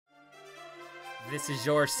This is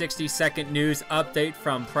your 60-second news update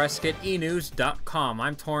from PrescottEnews.com.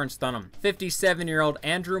 I'm Torrance Dunham. 57-year-old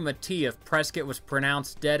Andrew Mettee of Prescott was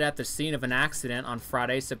pronounced dead at the scene of an accident on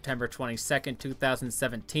Friday, September 22,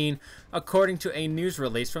 2017, according to a news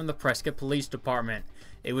release from the Prescott Police Department.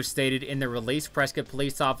 It was stated in the release, Prescott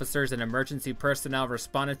police officers and emergency personnel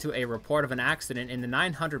responded to a report of an accident in the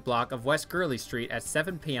 900 block of West Gurley Street at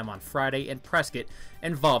 7 p.m. on Friday in Prescott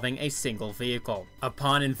involving a single vehicle.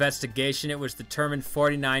 Upon investigation, it was determined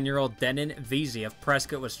 49-year-old Denton Mettee of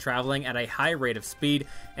Prescott was traveling at a high rate of speed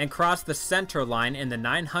and crossed the center line in the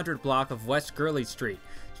 900 block of West Gurley Street,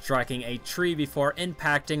 striking a tree before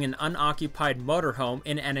impacting an unoccupied motorhome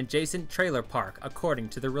in an adjacent trailer park, according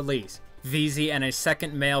to the release. Mettee and a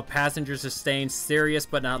second male passenger sustained serious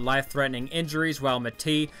but not life-threatening injuries, while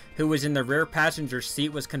Mettee, who was in the rear passenger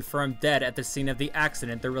seat, was confirmed dead at the scene of the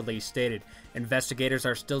accident, the release stated. Investigators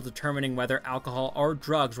are still determining whether alcohol or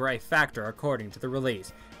drugs were a factor, according to the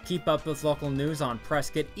release. Keep up with local news on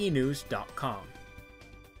PrescottEnews.com.